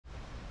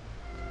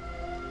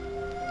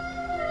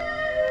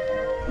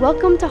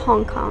Welcome to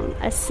Hong Kong,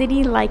 a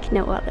city like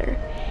no other.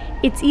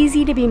 It's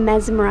easy to be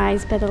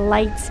mesmerized by the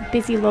lights,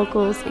 busy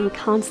locals, and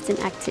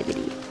constant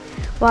activity.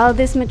 While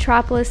this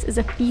metropolis is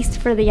a feast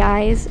for the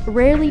eyes,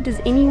 rarely does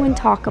anyone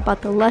talk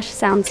about the lush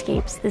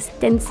soundscapes this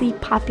densely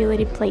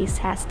populated place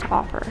has to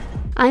offer.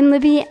 I'm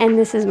Libby, and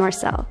this is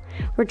Marcel.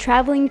 We're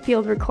traveling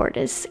field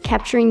recordists,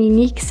 capturing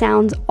unique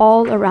sounds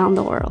all around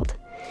the world.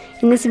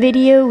 In this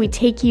video, we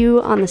take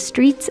you on the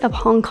streets of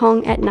Hong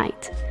Kong at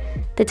night,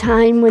 the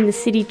time when the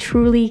city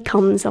truly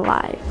comes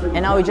alive.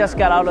 And now we just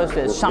got out of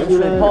the Sham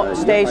Shui Po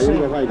station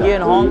here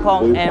in Hong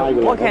Kong, and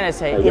what can I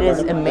say? It is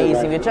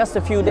amazing. We're just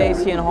a few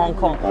days here in Hong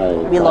Kong.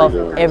 We love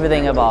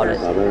everything about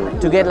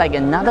it. To get like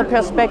another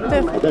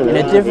perspective and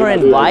a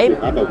different vibe,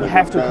 you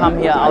have to come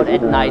here out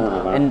at night.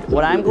 And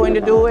what I'm going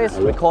to do is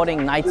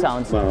recording night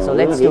sounds. So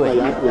let's do it.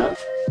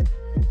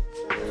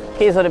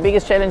 Okay, so the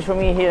biggest challenge for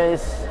me here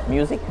is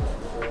music.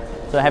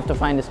 So I have to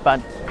find a spot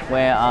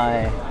where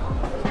I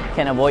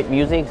can avoid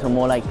music, so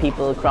more like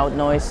people, crowd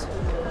noise.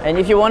 And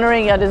if you're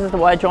wondering, yeah, this is the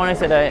Wiretronics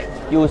that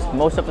I use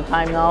most of the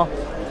time now.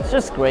 It's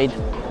just great.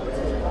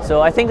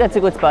 So I think that's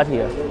a good spot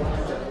here.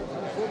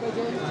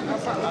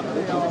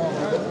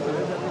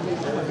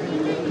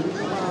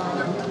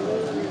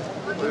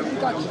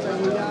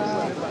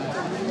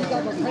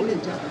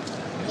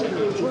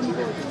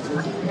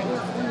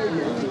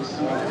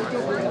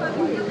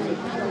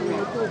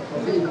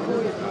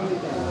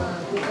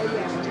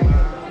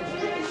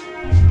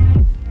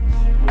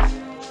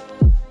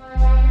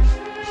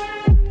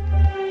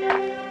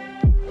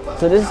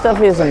 So this stuff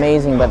is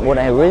amazing, but what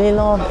I really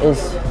love is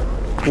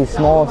these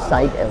small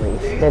side alleys.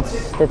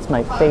 That's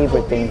my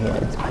favorite thing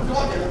here.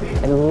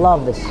 I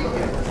love this.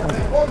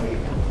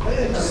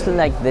 Just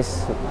like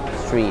this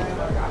street.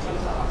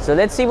 So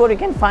let's see what we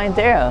can find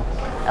there.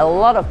 A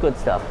lot of good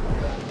stuff.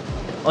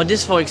 Or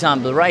this, for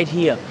example, right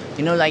here.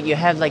 You know, like you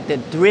have like the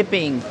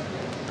dripping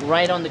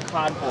right on the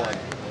cardboard.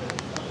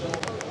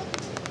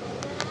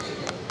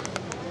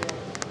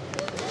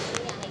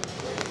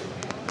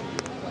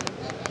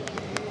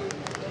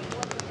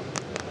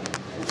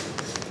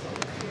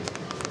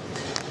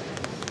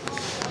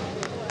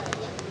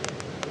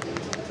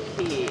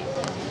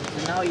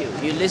 Now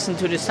you listen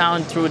to the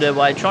sound through the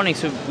Wiretronics,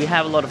 so we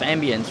have a lot of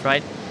ambience,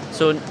 right?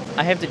 So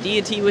I have the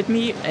DAT with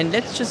me, and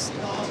let's just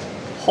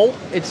hope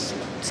it's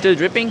still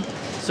dripping.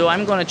 So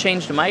I'm gonna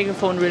change the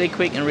microphone really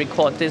quick and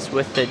record this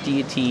with the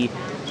DAT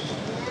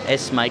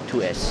S Mic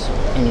 2S.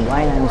 And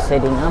while I'm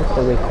setting up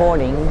the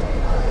recording,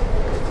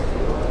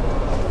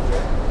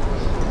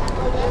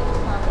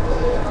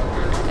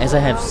 as I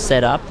have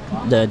set up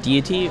the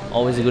DAT,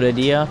 always a good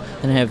idea,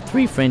 and I have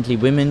 3 friendly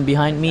women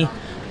behind me.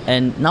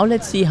 And now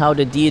let's see how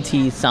the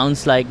DAT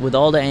sounds like with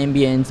all the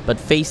ambience, but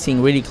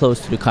facing really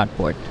close to the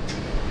cardboard.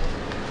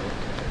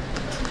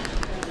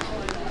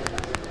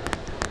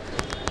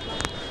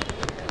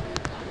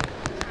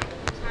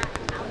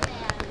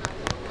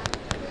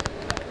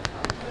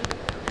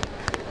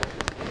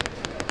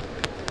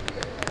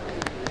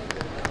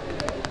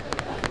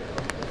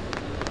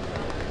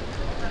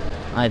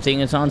 I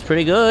think it sounds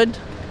pretty good.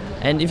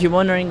 And if you're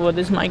wondering what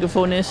this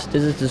microphone is,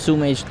 this is the Zoom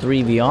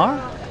H3 VR.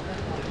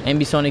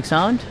 Ambisonic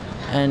sound,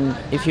 and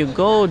if you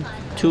go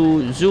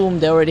to Zoom,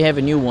 they already have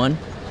a new one.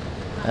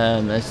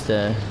 That's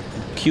the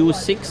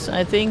Q6,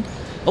 I think.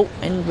 Oh,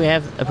 and we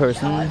have a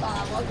person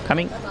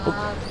coming.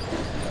 Oh,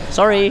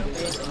 sorry.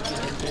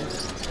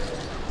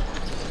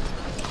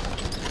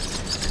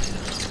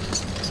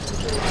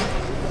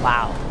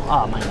 Wow.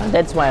 Oh my God,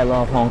 that's why I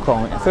love Hong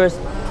Kong. At first,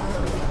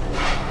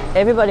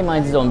 everybody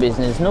minds his own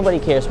business. Nobody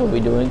cares what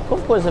we're doing.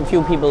 Of course, a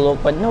few people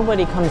look, but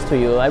nobody comes to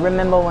you. I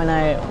remember when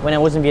I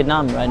was in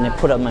Vietnam, right, and I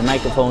put up my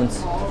microphones.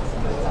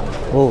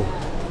 Oh,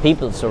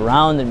 people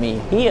surrounded me.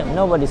 Here,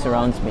 nobody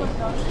surrounds me.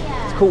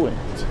 It's cool.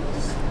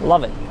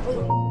 Love it.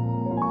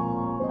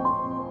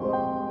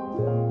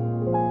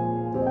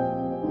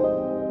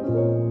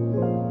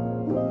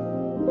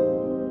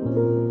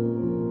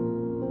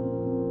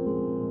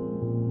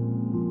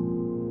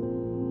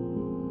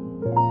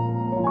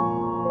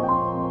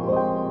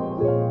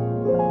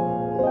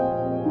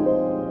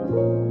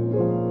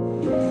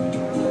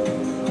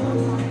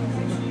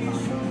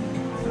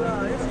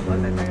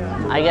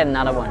 I get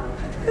another one.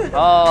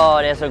 Oh,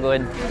 they're so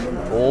good.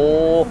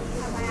 Oh.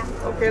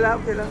 Okay lah,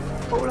 okay lah.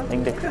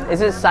 Thank you. Is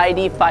this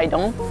Saidi Phai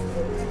Dong?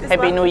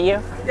 Happy New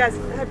Year? Yes,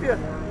 happy.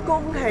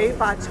 恭喜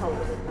發財.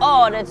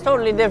 Oh, that's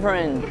totally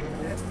different.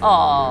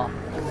 Oh.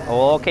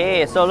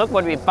 Okay, so look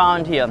what we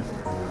found here.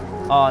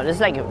 Oh, this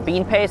is like a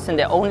bean paste, and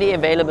they're only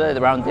available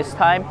around this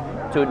time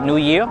to New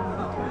Year.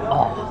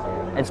 Oh,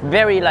 it's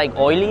very like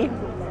oily.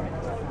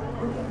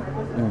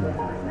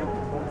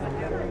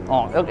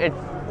 Oh, look,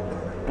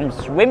 I'm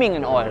swimming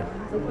in oil.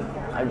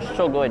 It's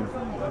so good.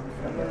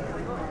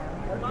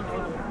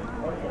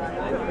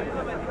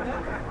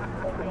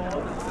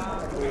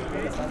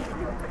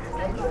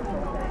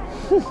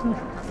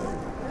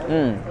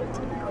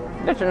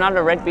 That's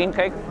another red bean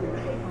cake.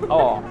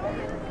 Oh.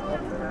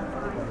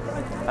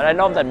 But I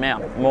love that more.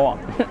 More.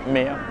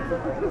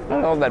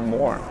 I love that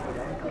more.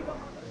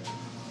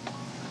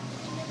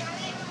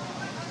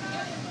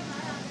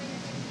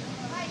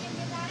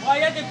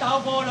 一碟豆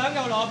腐，兩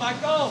嚿蘿蔔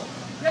糕，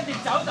一碟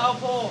走豆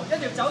腐，一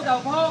碟走豆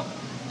泡。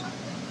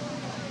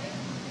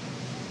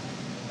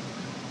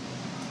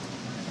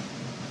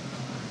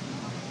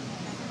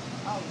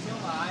烤燒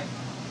賣。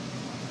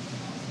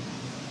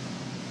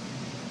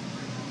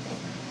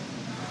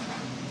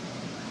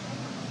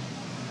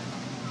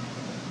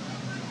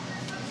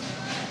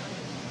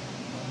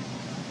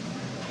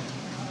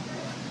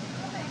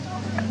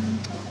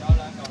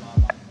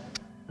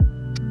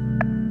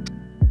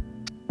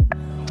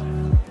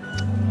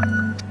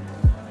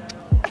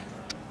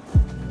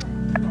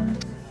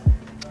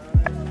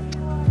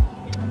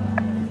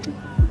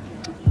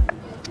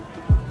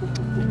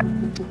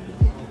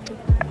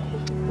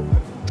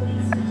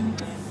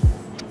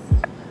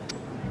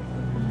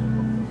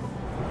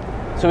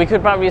So we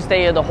could probably stay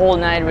here the whole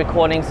night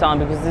recording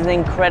sound because it's an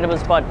incredible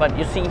spot, but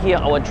you see here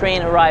our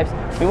train arrives.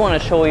 We want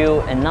to show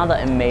you another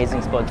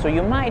amazing spot. So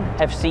you might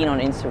have seen on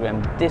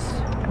Instagram this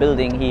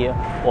building here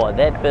or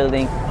that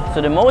building.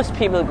 So the most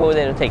people go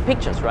there to take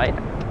pictures, right?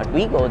 But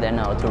we go there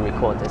now to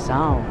record the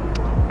sound.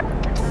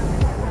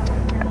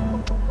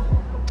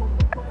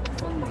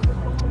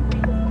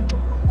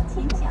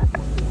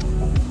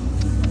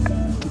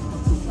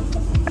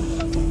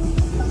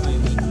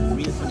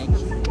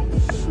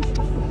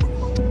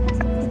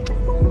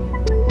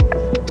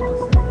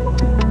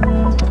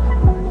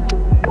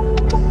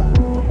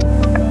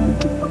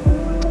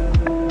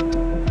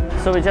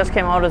 So we just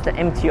came out of the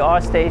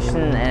MTR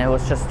station and it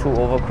was just too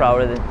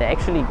overcrowded. They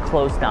actually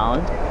closed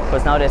down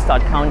because now they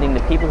start counting the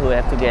people who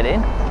have to get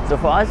in. So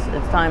for us,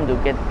 it's time to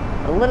get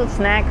a little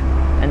snack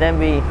and then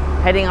we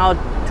heading out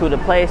to the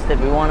place that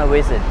we want to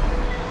visit.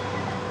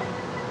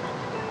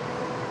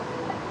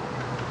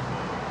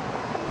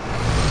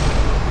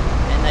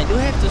 And I do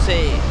have to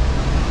say,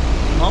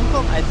 in Hong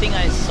Kong, I think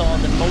I saw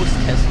the most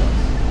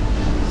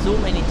Teslas. So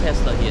many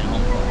Tesla here in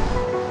Hong Kong.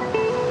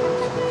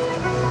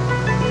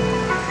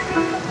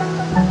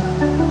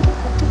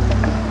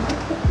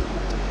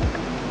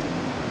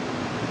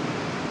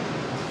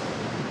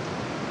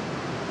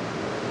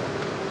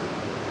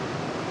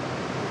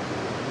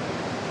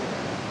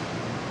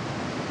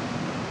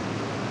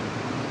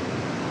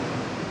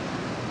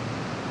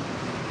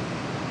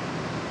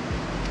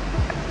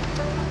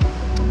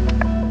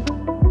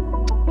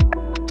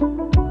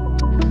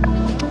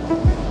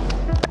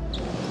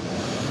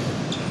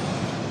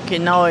 Okay,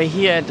 now we're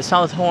here at the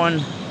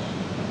Southorn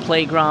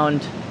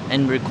Playground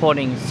and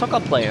recording soccer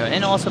player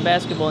and also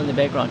basketball in the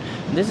background.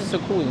 And this is so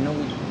cool, you know,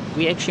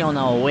 we actually on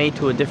our way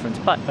to a different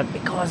spot, but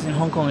because in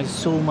Hong Kong there's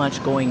so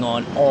much going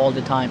on all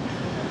the time,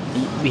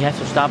 we have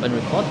to stop and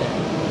record that.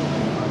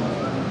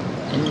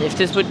 And if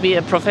this would be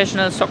a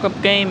professional soccer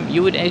game,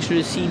 you would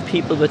actually see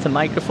people with a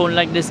microphone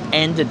like this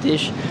and a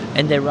dish,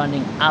 and they're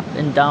running up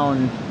and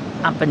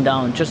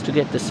down just to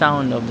get the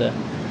sound of the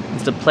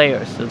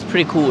players. So it's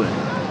pretty cool.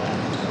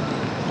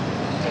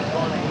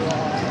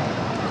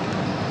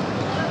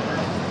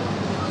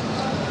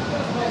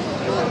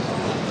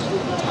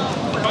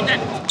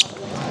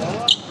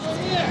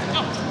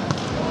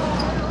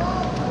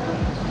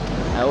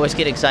 I always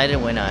get excited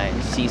when I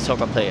see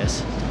soccer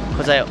players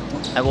because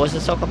I was a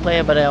soccer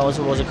player, but I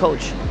also was a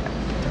coach.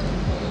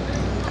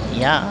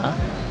 Yeah.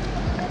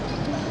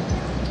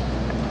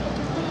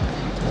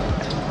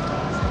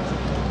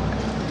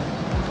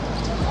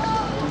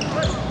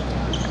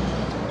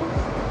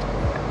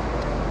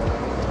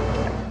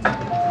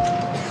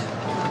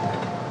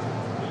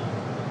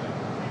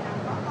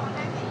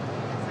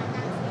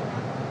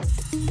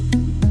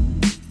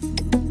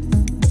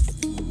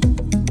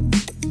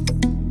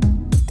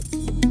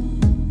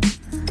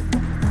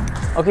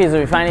 Okay, so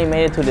we finally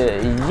made it to the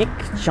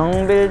Yik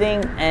Cheong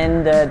Building,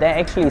 and there are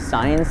actually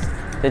signs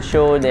that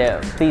show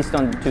that please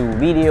don't do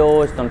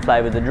videos, don't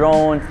fly with a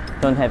drone,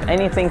 don't have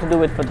anything to do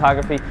with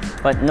photography,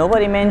 but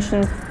nobody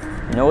mentioned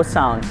no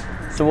sound.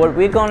 So what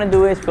we're gonna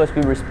do is, because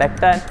we respect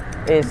that,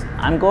 is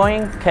I'm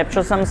going to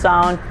capture some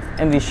sound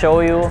and we show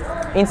you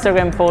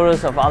Instagram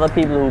photos of other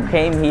people who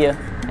came here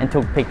and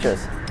took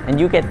pictures, and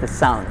you get the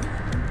sound.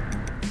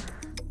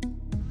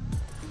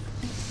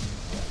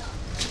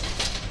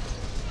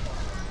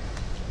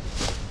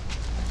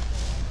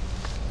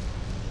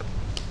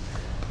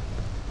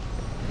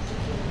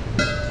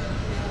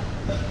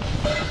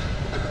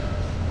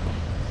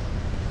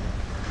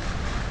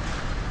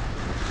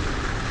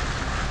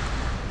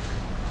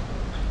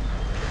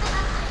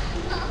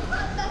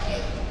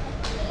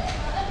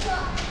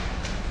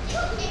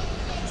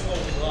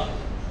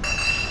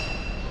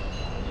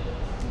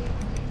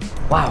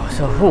 Wow,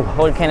 so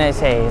what can I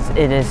say?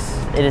 It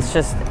is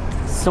just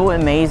so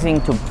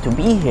amazing to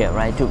be here,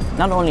 right? To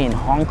not only in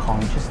Hong Kong,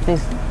 just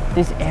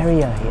this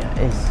area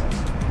here is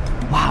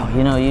wow.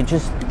 You know, you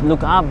just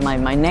look up,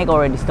 my neck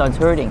already starts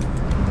hurting.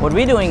 What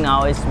we're doing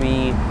now is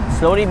we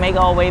slowly make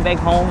our way back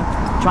home,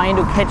 trying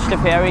to catch the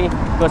ferry,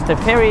 because the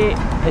ferry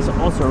is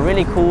also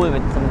really cool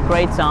with some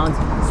great sounds.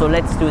 So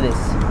let's do this.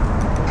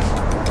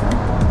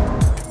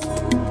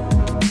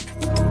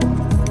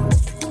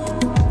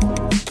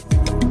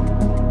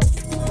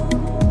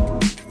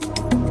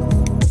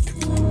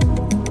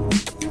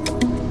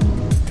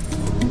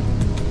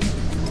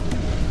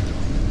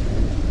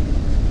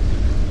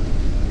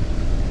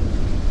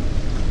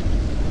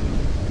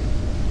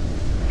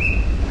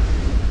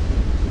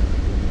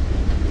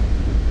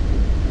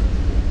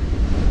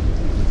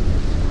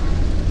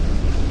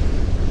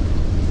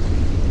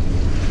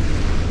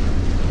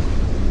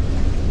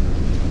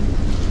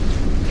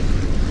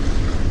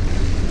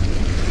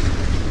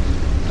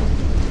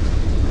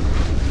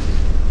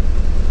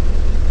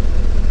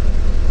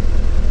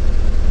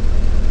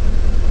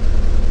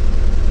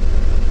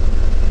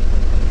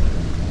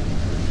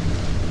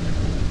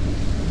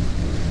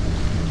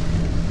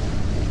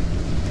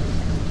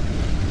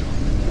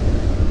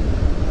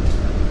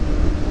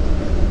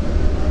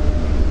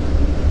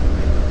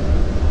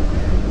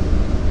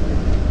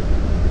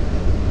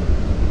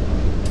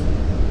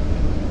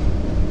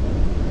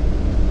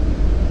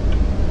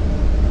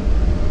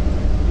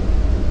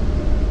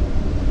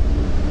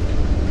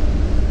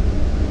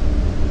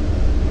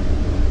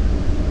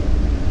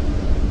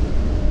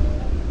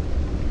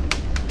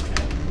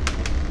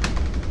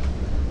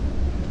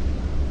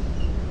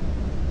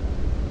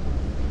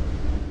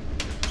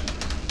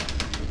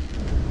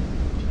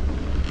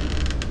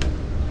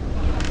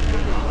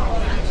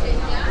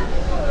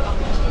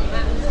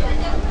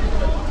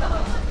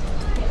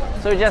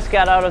 So we just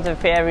got out of the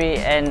ferry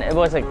and it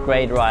was a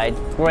great ride,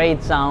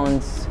 great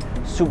sounds,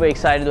 super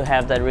excited to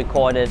have that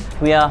recorded.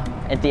 We are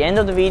at the end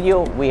of the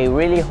video. We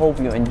really hope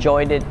you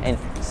enjoyed it and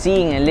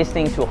seeing and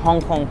listening to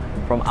Hong Kong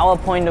from our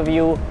point of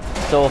view.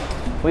 So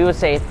we would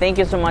say thank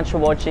you so much for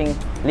watching.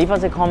 Leave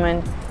us a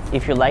comment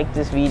if you like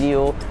this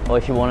video or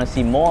if you want to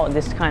see more of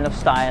this kind of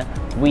style.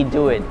 We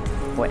do it.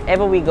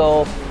 Wherever we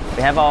go,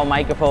 we have our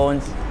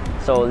microphones.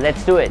 So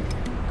let's do it.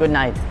 Good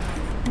night.